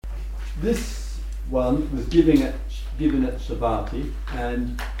this one was given at Sabbati,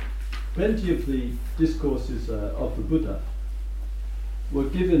 and plenty of the discourses of the Buddha were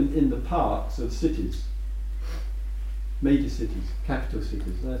given in the parks of cities, major cities, capital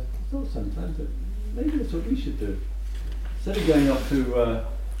cities. And I thought sometimes that maybe that's what we should do. Instead of going off to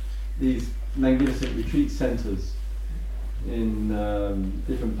these magnificent retreat centres in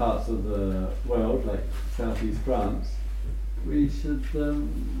different parts of the world, like southeast France, we should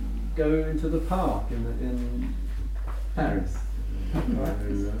go into the park in Paris, or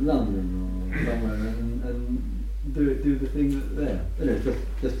London, or somewhere, and do the thing there. Anyway,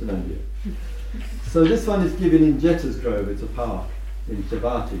 just an idea. So this one is given in Jetta's Grove. It's a park in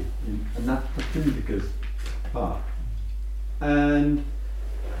Sabbati, in Anathapindika's park, and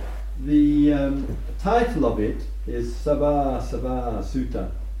the title of it is Sabbasava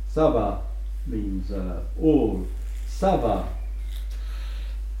Sutta. Sabba means all. Sava,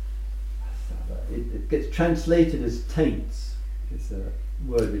 it gets translated as taints. It's a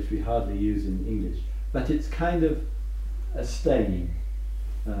word which we hardly use in English, but it's kind of a stain,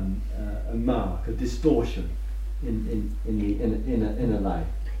 a mark, a distortion in a life.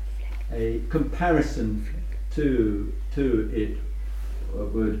 A comparison to it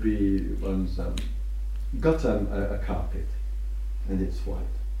would be one's got a carpet and it's white,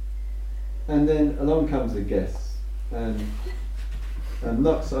 and then along comes a guest and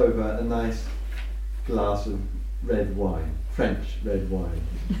knocks over a nice glass of red wine, French red wine,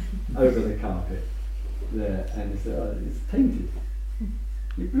 over the carpet there, and it's, it's tainted.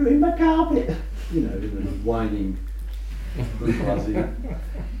 You ruined my carpet, you know, whining bourgeoisie.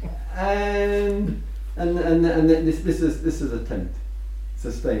 And this is a taint. It's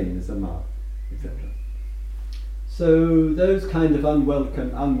a stain, it's a mark, etc. So those kind of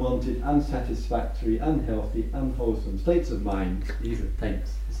unwelcome, unwanted, unsatisfactory, unhealthy, unwholesome states of mind, these are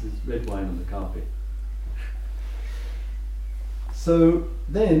taints. This is red wine on the carpet. So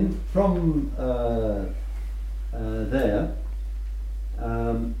then, from there,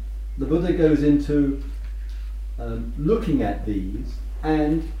 the Buddha goes into looking at these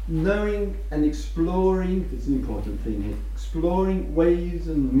and knowing and exploring, it's an important thing here, exploring ways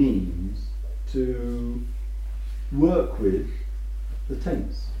and means to work with the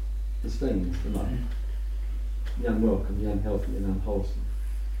taints, the stains, the mind, the unwelcome, the unhealthy and unwholesome.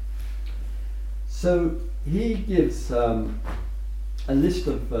 So he gives a list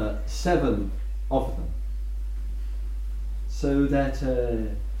of 7 of them, so that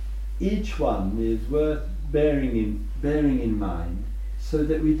each one is worth bearing in mind, so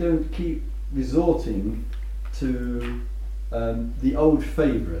that we don't keep resorting to the old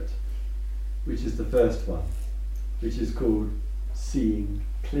favourite, which is the first one, which is called seeing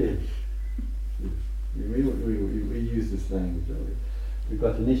clearly. We use this language, don't we? We've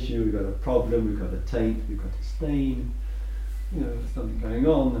got an issue, we've got a problem, we've got a taint, we've got a stain, you know, there's something going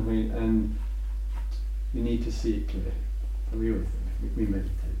on, and we need to see it clearly. So we always think, we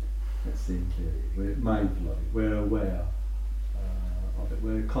meditate, let's see it clearly. We're mindful of it, we're aware of it,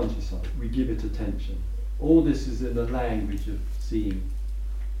 we're conscious of it, we give it attention. All this is in the language of seeing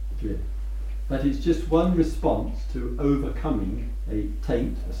clearly. But it's just one response to overcoming a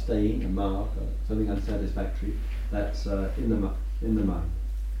taint, a stain, a mark, or something unsatisfactory that's in the mind.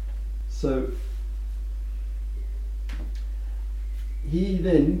 So he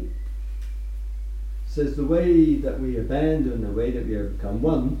then says the way that we abandon, the way that we overcome,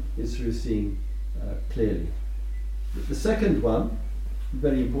 one is through seeing clearly. The second one,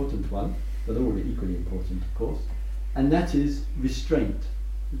 very important one, but all equally important, of course, and that is restraint.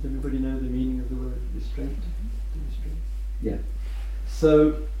 Does everybody know the meaning of the word restraint? Yeah.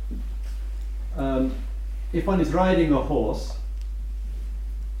 So, if one is riding a horse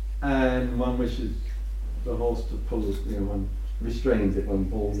and one wishes the horse to pull, one restrains it, one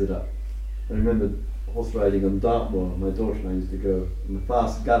pulls it up. I remember horse riding on Dartmoor. My daughter and I used to go on a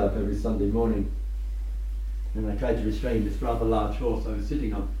fast gallop every Sunday morning, and I tried to restrain this rather large horse I was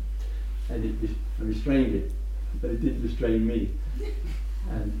sitting on, and I restrained it, but it did restrain me.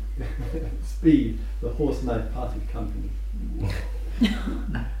 And speed, the horse and I parted company.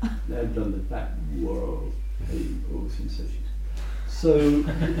 Landed on the back. Whoa! Oh, sensation. So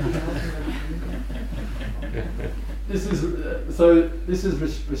this is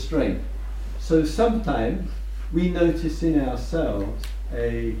restraint. So sometimes we notice in ourselves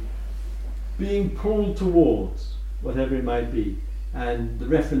a being pulled towards whatever it might be, and the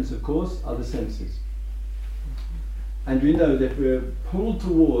reference, of course, are the senses. And we know that we're pulled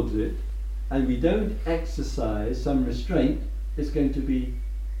towards it, and we don't exercise some restraint, it's going to be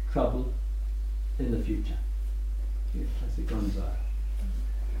trouble in the future. Classic Gonzara.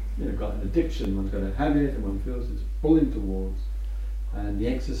 got an addiction, one's got a habit, and one feels it's pulling towards. And the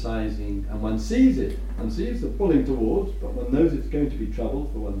exercising, and one sees it, one sees the pulling towards, but one knows it's going to be trouble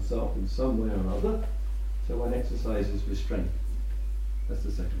for oneself in some way or other, so one exercises restraint. That's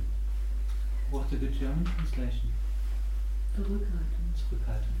the second. What's a good German translation?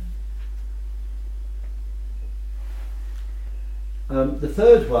 Zurückhaltung. The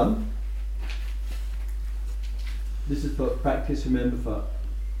third one, this is for practice, remember, for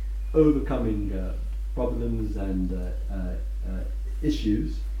overcoming problems and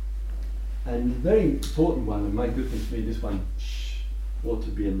issues. And a very important one, and my goodness me, this one ought to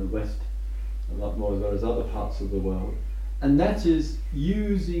be in the West a lot more as well as other parts of the world, and that is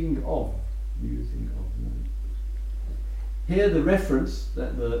using of. Here the reference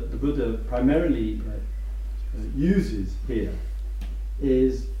that the Buddha primarily uses here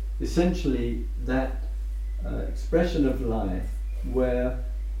is essentially that expression of life where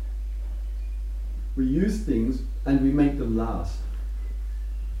we use things and we make them last.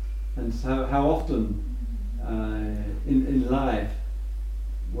 And so how often in life,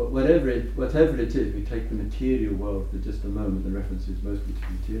 whatever it is, we take the material world for just a moment, the reference is mostly to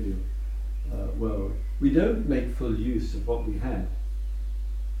the material world, we don't make full use of what we have.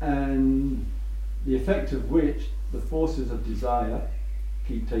 And the effect of which, the forces of desire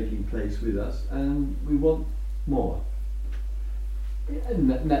keep taking place with us, and we want more. And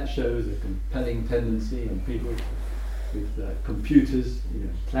that shows a compelling tendency in people with computers,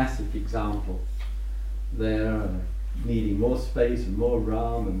 classic example. They're needing more space and more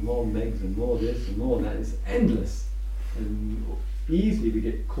RAM and more megs and more this and more that. It's endless, and easily we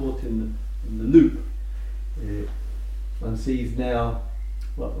get caught in the loop. One sees now,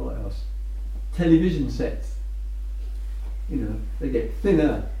 what else? Television sets. They get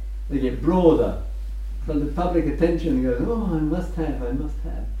thinner, they get broader. So the public attention goes, oh, I must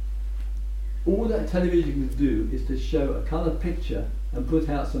have. All that television can do is to show a colour picture and put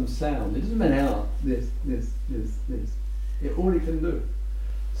out some sound. It doesn't matter how this. All it can do.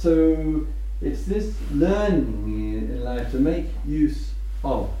 So it's this learning in life to make use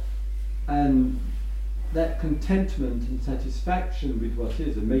of, and that contentment and satisfaction with what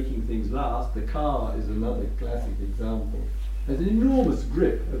is, and making things last. The car is another classic example. Has an enormous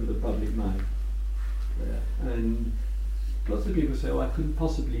grip over the public mind. And lots of people say, oh, I couldn't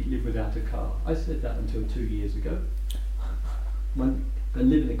possibly live without a car. I said that until 2 years ago. I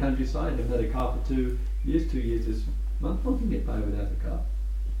live in the countryside, I've had a car for 2 years, 2 years this month, one can get by without a car.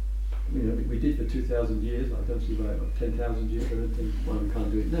 We did for 2,000 years, I don't see why, 10,000 years, I don't think why we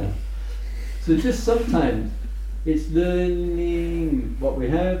can't do it now. So just sometimes it's learning what we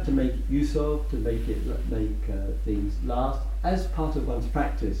have to make use of, to make things last as part of one's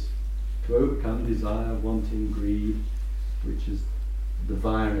practice, to overcome desire, wanting, greed, which is the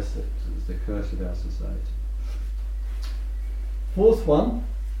virus that is the curse of our society. Fourth one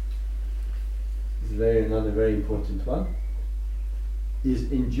is another very important one,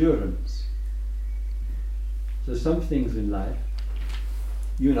 is endurance. So some things in life,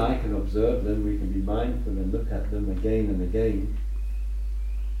 you and I can observe them, we can be mindful and look at them again and again,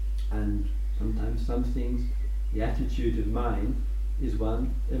 and sometimes some things, the attitude of mind is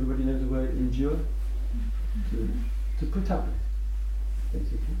one, everybody knows the word endure? To put up with,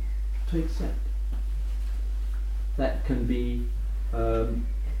 basically, to accept. That can be a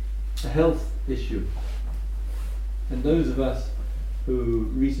health issue. And those of us who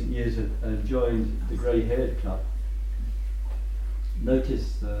recent years have joined the Grey Haired Club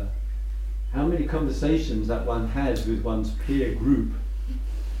notice how many conversations that one has with one's peer group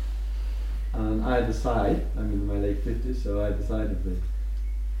on either side. I'm in my late 50s, so either side of the...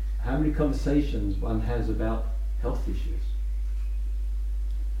 How many conversations one has about health issues.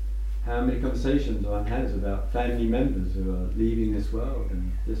 How many conversations one has about family members who are leaving this world.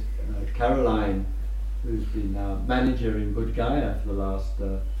 And just Caroline, who's been manager in Bodh Gaya for the last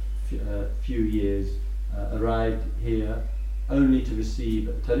few years, arrived here only to receive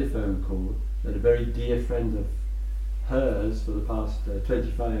a telephone call that a very dear friend of hers for the past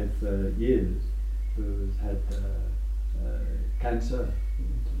 25 years, who has had cancer,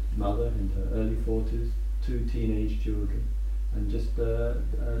 mother in her early 40s, 2 teenage children, and just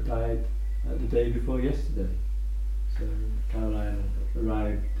died the day before yesterday. So Caroline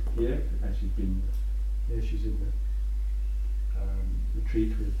arrived here, actually been here, she's in the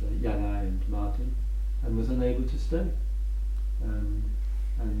retreat with Yanai and Martin, and was unable to stay.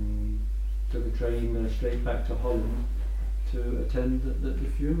 And took a train straight back to Holland to attend the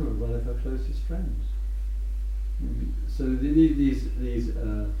funeral of one of her closest friends. So these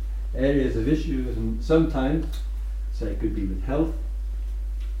areas of issues, and sometimes, say it could be with health,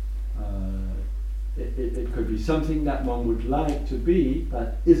 it could be something that one would like to be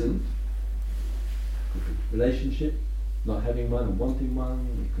but isn't. It could be relationship, not having one and wanting one.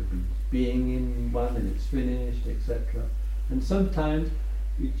 It could be being in one and it's finished, etc. And sometimes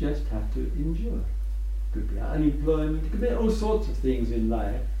we just have to endure. It could be unemployment, it could be all sorts of things in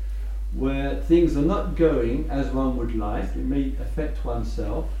life where things are not going as one would like. It may affect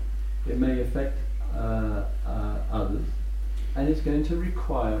oneself, it may affect others, and it's going to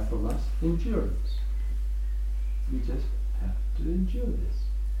require from us endurance. We just have to endure this.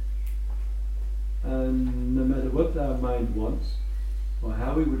 And no matter what our mind wants or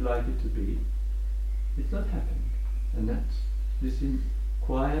how we would like it to be, it's not happening. And that's this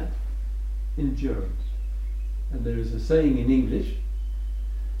quiet endurance. And there is a saying in English,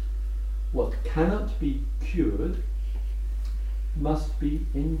 what cannot be cured must be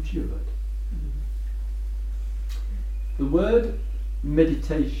endured. The word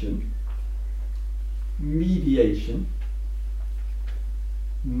meditation, mediation,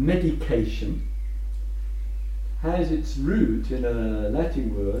 medication has its root in a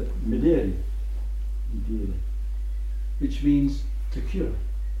Latin word, medere, which means to cure.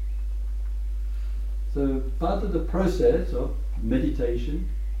 So part of the process of meditation,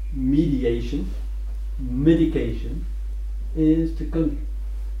 mediation, medication is to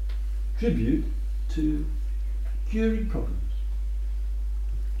contribute to curing problems.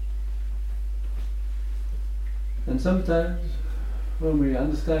 And sometimes when we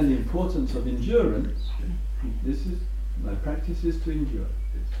understand the importance of endurance, my practice is to endure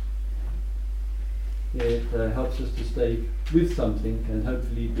this. It helps us to stay with something and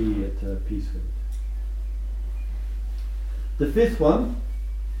hopefully be at peace with it. The fifth one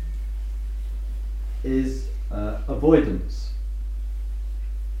is avoidance.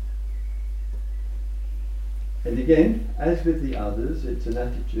 And again, as with the others, it's an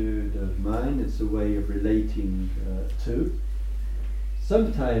attitude of mind, it's a way of relating to.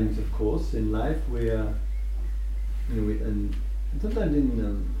 Sometimes, of course, in life we are, and sometimes in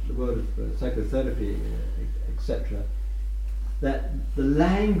the world of psychotherapy, etc., that the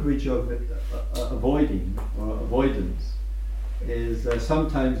language of avoiding or avoidance is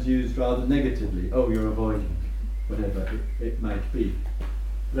sometimes used rather negatively. Oh, you're avoiding, whatever it might be.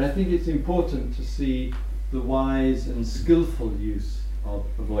 But I think it's important to see the wise and skillful use of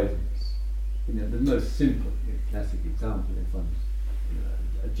avoidance. The most simple, classic example, if one's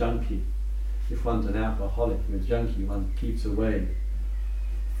a junkie, if one's an alcoholic and a junkie, one keeps away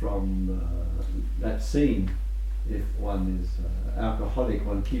from that scene. If one is alcoholic,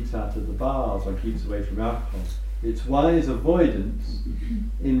 one keeps out of the bars, one keeps away from alcohol. It's wise avoidance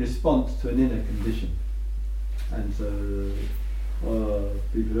in response to an inner condition. And so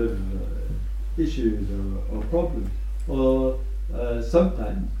people have issues or problems, or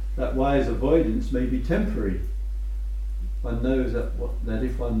sometimes that wise avoidance may be temporary. One knows that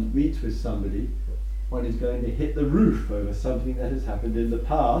if one meets with somebody, one is going to hit the roof over something that has happened in the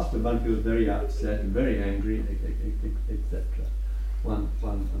past, and one feels very upset and very angry, etc. One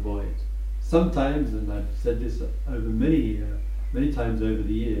avoids. Sometimes, and I've said this over many times over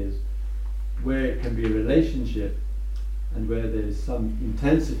the years, where it can be a relationship and where there's some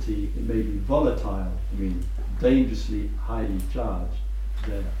intensity, it may be volatile, dangerously highly charged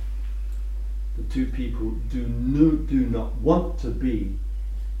there. The two people do not want to be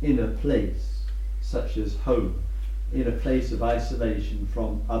in a place such as home, in a place of isolation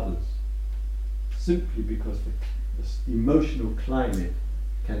from others, simply because the emotional climate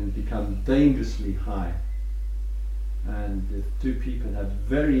can become dangerously high. And if two people have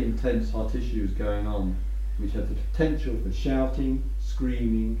very intense hot issues going on, which have the potential for shouting,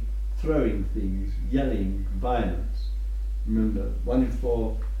 screaming, throwing things, yelling, violence. Remember, 1 in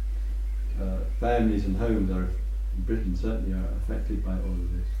 4 families and homes in Britain certainly are affected by all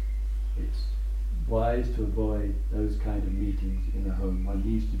of this. It's wise to avoid those kind of meetings in a home. One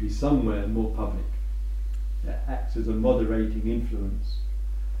needs to be somewhere more public that acts as a moderating influence.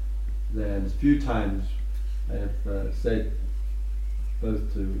 There's a few times I have said,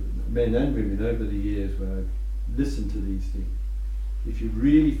 both to men and women over the years, where I've listened to these things. If you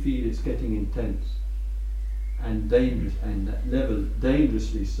really feel it's getting intense and dangerous, and that level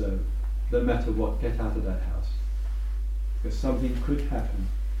dangerously so, no matter what, get out of that house. Because something could happen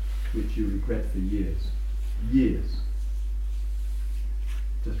which you regret for years.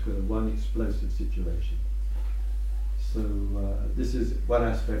 Just for one explosive situation. So this is one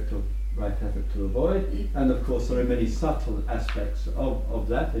aspect of right effort to avoid, and of course there are many subtle aspects of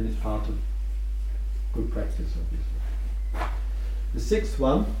that, and it's part of good practice, obviously. The sixth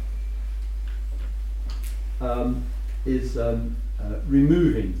one is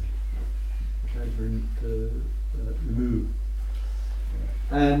removing. And to remove.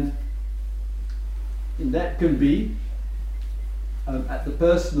 And that can be at the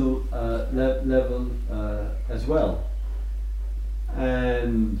personal level as well.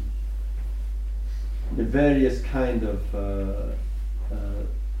 And the various kind of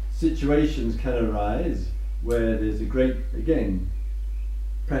situations can arise where there's a great, again,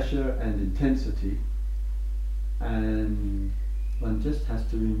 pressure and intensity, and one just has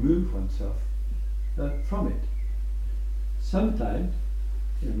to remove oneself from it. Sometimes,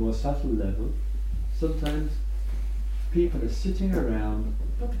 in a more subtle level, sometimes people are sitting around,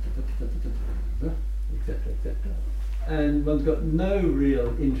 etc., etc., and one's got no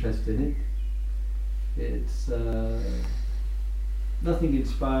real interest in it. It's nothing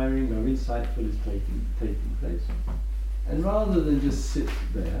inspiring or insightful is taking place. And rather than just sit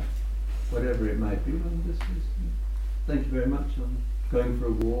there, whatever it might be, one just thank you very much, I'm going for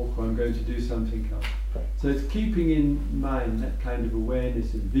a walk, or I'm going to do something else. So it's keeping in mind that kind of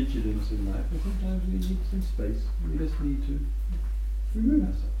awareness and vigilance in life. And sometimes we need some space. We just need to remove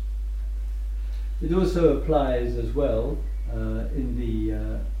ourselves. It also applies as well in the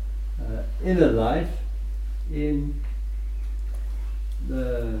inner life, in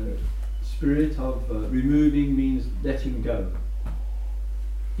the spirit of removing means letting go,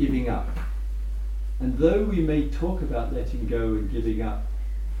 giving up. And though we may talk about letting go and giving up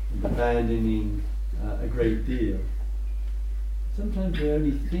and abandoning a great deal, sometimes we're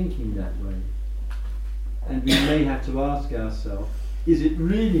only thinking that way. And we may have to ask ourselves, is it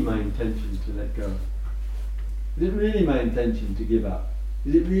really my intention to let go? Is it really my intention to give up?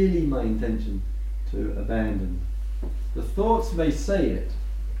 Is it really my intention to abandon? The thoughts may say it,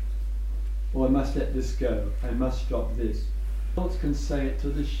 or I must let this go, I must drop this. Thoughts can say it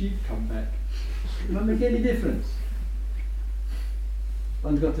till the sheep come back. It won't make any difference.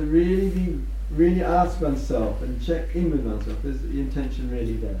 One's got to really ask oneself and check in with oneself, is the intention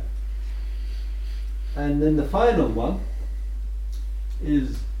really there? And then the final one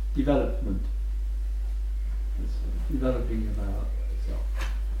is development. It's developing about itself.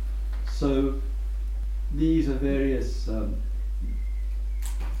 So these are various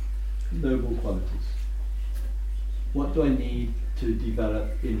noble qualities. What do I need to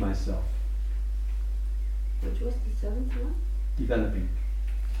develop in myself? Which was the seventh one? Developing.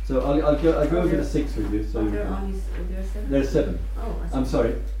 So I'll go over the six with you. So there are seven? there are seven. Oh, I'm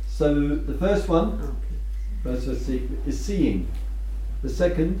sorry. So the first one, okay, is seeing. The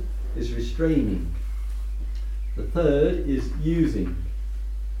second is restraining. The third is using.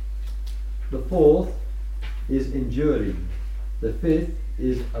 The fourth is enduring. The fifth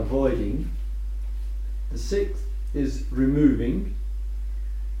is avoiding. The sixth is removing.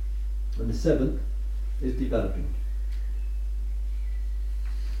 And the seventh is developing.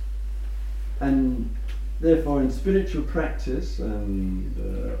 And therefore in spiritual practice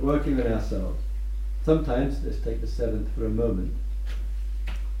and working with ourselves, sometimes, let's take the seventh for a moment,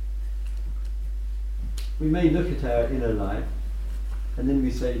 we may look at our inner life and then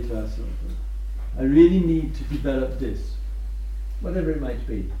we say to ourselves, I really need to develop this, whatever it might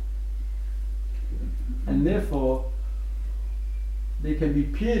be. And therefore there can be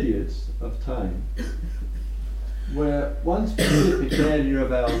periods of time where one specific area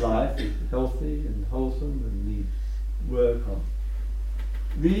of our life is healthy and wholesome and needs work on,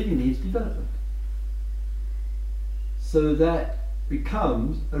 really needs development. So that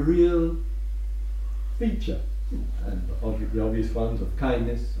becomes a real feature. And the obvious ones of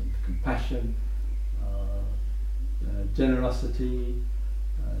kindness and compassion, generosity,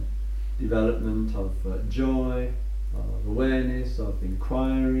 development of joy, of awareness, of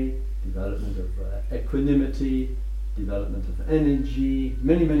inquiry, development of equanimity, development of energy,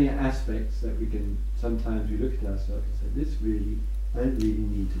 many aspects that we can, sometimes we look at ourselves and say, I really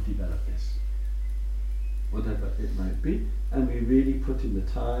need to develop this, whatever it might be, and we really put in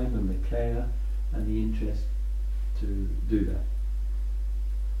the time and the care and the interest to do that.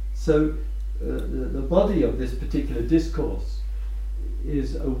 So the body of this particular discourse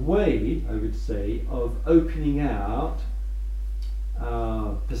is a way, I would say, of opening out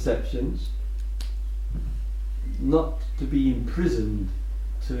our perceptions, not to be imprisoned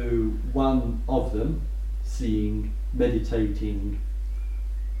to one of them, seeing, meditating,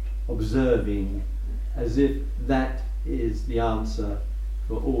 observing, as if that is the answer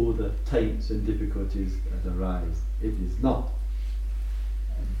for all the taints and difficulties that arise. It is not.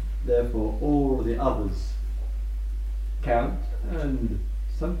 Therefore, all the others count, and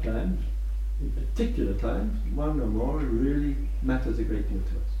sometimes, in particular times, one or more really matters a great deal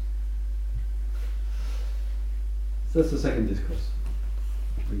to us. So that's the second discourse.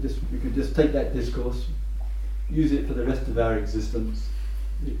 We could just take that discourse, use it for the rest of our existence.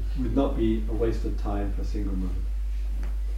 It would not be a waste of time for a single moment.